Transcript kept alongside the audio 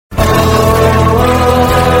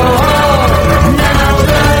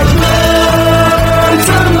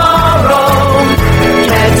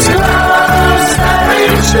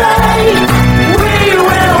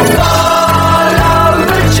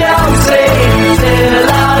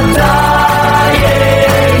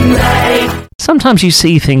sometimes you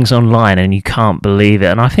see things online and you can't believe it.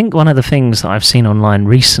 And I think one of the things that I've seen online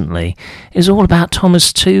recently is all about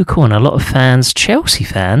Thomas Tuchel, and a lot of fans, Chelsea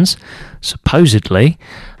fans, supposedly,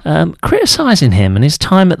 criticising him and his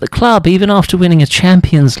time at the club, even after winning a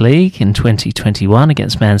Champions League in 2021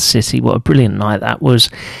 against Man City. What a brilliant night that was.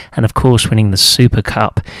 And of course, winning the Super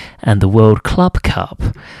Cup and the World Club Cup.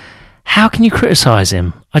 How can you criticise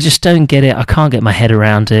him? I just don't get it. I can't get my head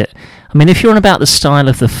around it. I mean, if you're on about the style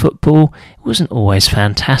of the football, it wasn't always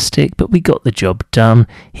fantastic, but we got the job done.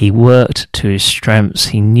 He worked to his strengths.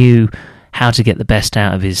 He knew how to get the best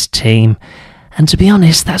out of his team. And to be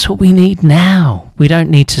honest, that's what we need now. We don't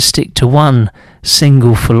need to stick to one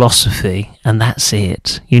single philosophy and that's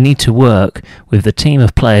it. You need to work with the team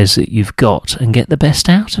of players that you've got and get the best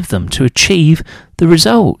out of them to achieve the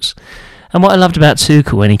results. And what I loved about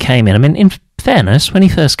Tuchel when he came in, I mean, in fairness, when he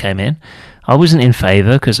first came in, I wasn't in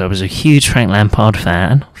favour because I was a huge Frank Lampard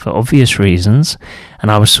fan for obvious reasons. And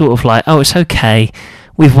I was sort of like, oh, it's okay.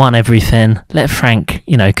 We've won everything. Let Frank,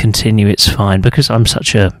 continue. It's fine, because I'm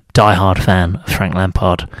such a diehard fan of Frank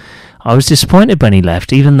Lampard. I was disappointed when he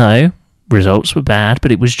left, even though results were bad,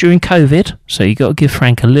 but it was during COVID, so you got to give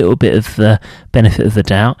Frank a little bit of the benefit of the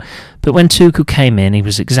doubt. But when Tuchel came in, he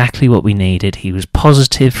was exactly what we needed. He was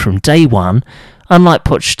positive from day one. Unlike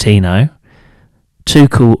Pochettino,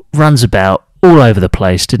 Tuchel runs about all over the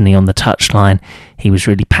place, didn't he, on the touchline? He was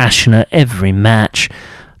really passionate every match.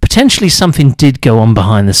 Potentially something did go on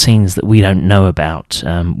behind the scenes that we don't know about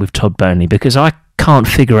with Todd Bowley, because I can't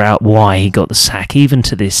figure out why he got the sack, even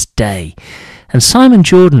to this day. And Simon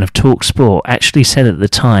Jordan of TalkSport actually said at the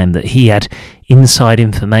time that he had inside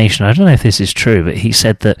information. I don't know if this is true, but he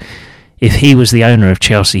said that if he was the owner of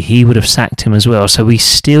Chelsea, he would have sacked him as well. So we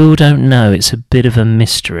still don't know. It's a bit of a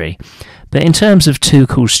mystery. But in terms of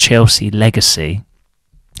Tuchel's Chelsea legacy,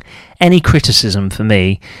 any criticism for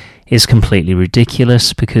me is completely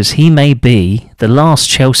ridiculous, because he may be the last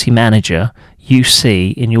Chelsea manager you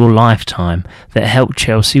see in your lifetime that helped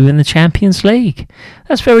Chelsea win the Champions League.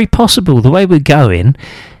 That's very possible. The way we're going,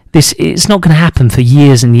 it's not going to happen for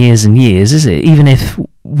years and years and years, is it? Even if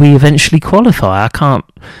we eventually qualify, I can't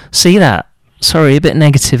see that. Sorry, a bit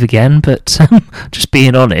negative again, but just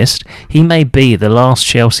being honest, he may be the last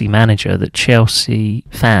Chelsea manager that Chelsea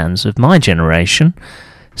fans of my generation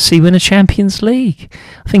see win a Champions League.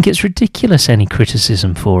 I think it's ridiculous, any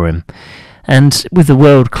criticism for him. And with the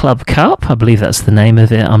World Club Cup, I believe that's the name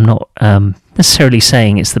of it, I'm not necessarily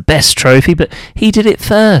saying it's the best trophy, but he did it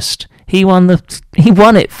first. He won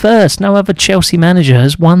it first. No other Chelsea manager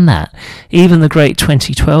has won that. Even the great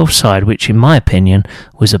 2012 side, which in my opinion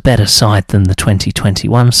was a better side than the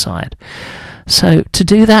 2021 side. So to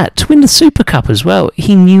do that, to win the Super Cup as well,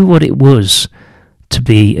 he knew what it was to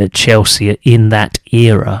be at Chelsea in that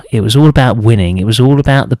era. It was all about winning. It was all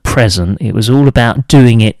about the present. It was all about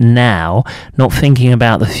doing it now, not thinking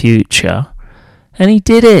about the future. And he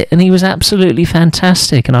did it, and he was absolutely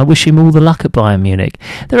fantastic, and I wish him all the luck at Bayern Munich.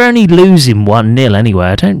 They're only losing 1-0 anyway.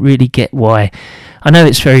 I don't really get why. I know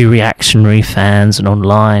it's very reactionary, fans and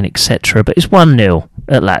online, etc., but it's 1-0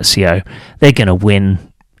 at Lazio. They're going to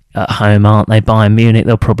win at home, aren't they? Bayern Munich,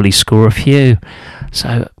 they'll probably score a few.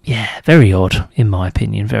 So, yeah, very odd, in my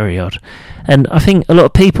opinion, very odd. And I think a lot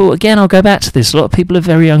of people, again, I'll go back to this, a lot of people are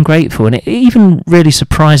very ungrateful, and it even really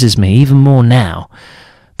surprises me even more now,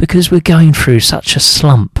 because we're going through such a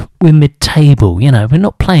slump. We're mid-table, we're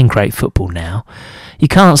not playing great football now. You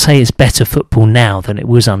can't say it's better football now than it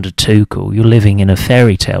was under Tuchel. You're living in a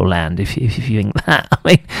fairy tale land if you think that. I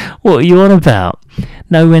mean, what are you on about?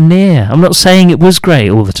 Nowhere near. I'm not saying it was great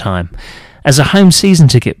all the time. As a home season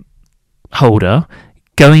ticket holder,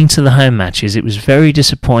 going to the home matches, it was very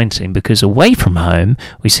disappointing, because away from home,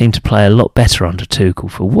 we seemed to play a lot better under Tuchel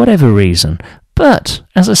for whatever reason. But,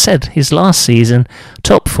 as I said, his last season,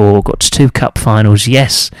 top 4, got to 2 cup finals.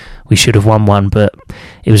 Yes, we should have won one, but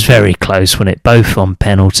it was very close, wasn't it? Both on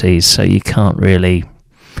penalties, so you can't really...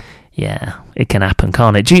 Yeah, it can happen,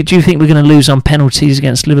 can't it? Do you think we're going to lose on penalties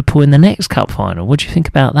against Liverpool in the next cup final? What do you think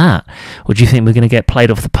about that? Or do you think we're going to get played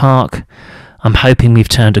off the park? I'm hoping we've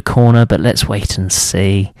turned a corner, but let's wait and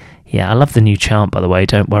see. Yeah, I love the new chant, by the way.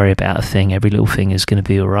 Don't worry about a thing. Every little thing is going to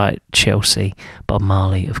be all right. Chelsea, Bob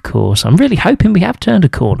Marley, of course. I'm really hoping we have turned a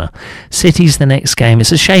corner. City's the next game.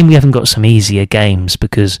 It's a shame we haven't got some easier games,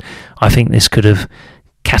 because I think this could have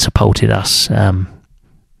catapulted us,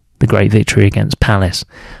 the great victory against Palace.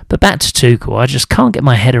 But back to Tuchel, I just can't get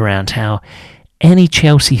my head around how any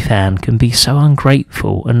Chelsea fan can be so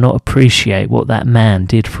ungrateful and not appreciate what that man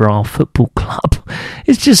did for our football club.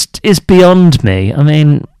 It's beyond me. I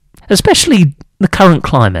mean, especially the current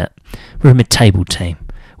climate. We're a mid-table team.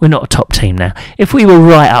 we're not a top team now. If we were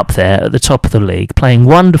right up there at the top of the league, playing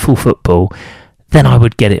wonderful football, then I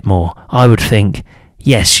would get it more. I would think,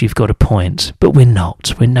 yes, you've got a point, but we're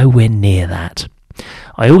not. We're nowhere near that.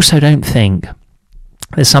 I also don't think,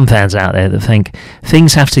 there's some fans out there that think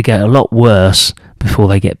things have to get a lot worse before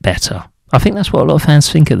they get better. I think that's what a lot of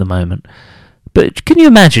fans think at the moment. But can you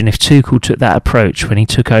imagine if Tuchel took that approach when he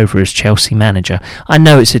took over as Chelsea manager? I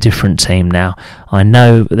know it's a different team now. I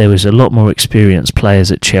know there was a lot more experienced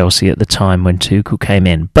players at Chelsea at the time when Tuchel came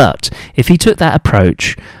in. But if he took that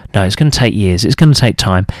approach, no, it's going to take years. It's going to take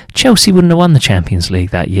time. Chelsea wouldn't have won the Champions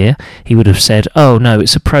League that year. He would have said, oh, no,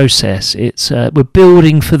 it's a process. We're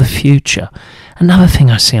building for the future. Another thing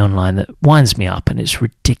I see online that winds me up, and it's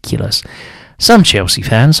ridiculous. Some Chelsea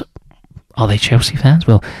fans... Are they Chelsea fans?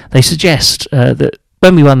 Well, they suggest that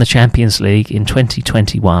when we won the Champions League in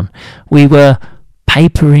 2021, we were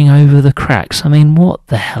papering over the cracks. I mean, what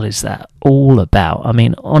the hell is that all about? I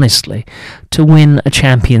mean, honestly, to win a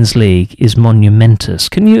Champions League is monumentous.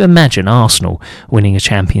 Can you imagine Arsenal winning a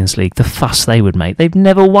Champions League? The fuss they would make. They've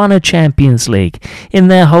never won a Champions League in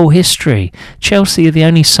their whole history. Chelsea are the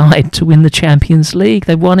only side to win the Champions League.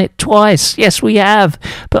 They've won it twice. Yes, we have.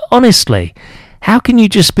 But honestly, how can you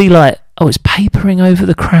just be like, oh, it's papering over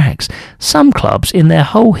the cracks? Some clubs in their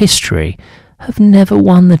whole history have never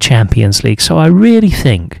won the Champions League. So I really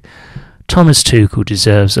think Thomas Tuchel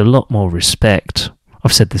deserves a lot more respect.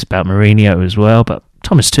 I've said this about Mourinho as well, but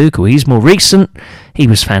Thomas Tuchel, he's more recent. He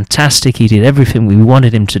was fantastic. He did everything we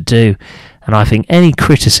wanted him to do. And I think any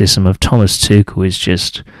criticism of Thomas Tuchel is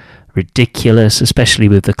just ridiculous, especially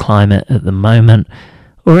with the climate at the moment.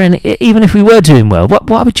 Even if we were doing well,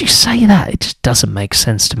 why would you say that? It just doesn't make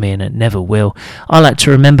sense to me, and it never will. I like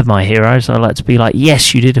to remember my heroes. I like to be like,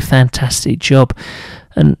 yes, you did a fantastic job.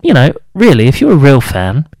 And, really, if you're a real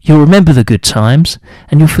fan, you'll remember the good times,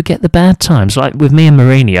 and you'll forget the bad times. Like with me and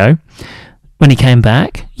Mourinho, when he came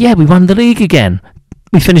back, yeah, we won the league again.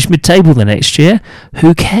 We finished mid-table the next year.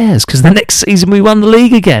 Who cares? Because the next season we won the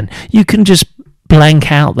league again. You can just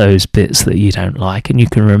blank out those bits that you don't like, and you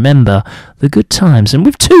can remember the good times. And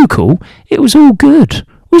with Tuchel, it was all good,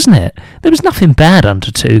 wasn't it? There was nothing bad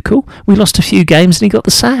under Tuchel. We lost a few games and he got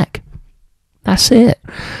the sack. That's it.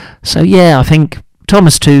 So yeah, I think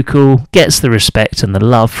Thomas Tuchel gets the respect and the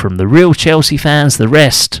love from the real Chelsea fans. The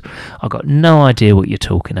rest, I've got no idea what you're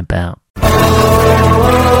talking about.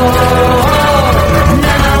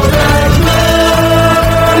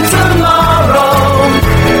 Tomorrow,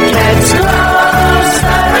 let's go.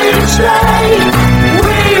 Straight.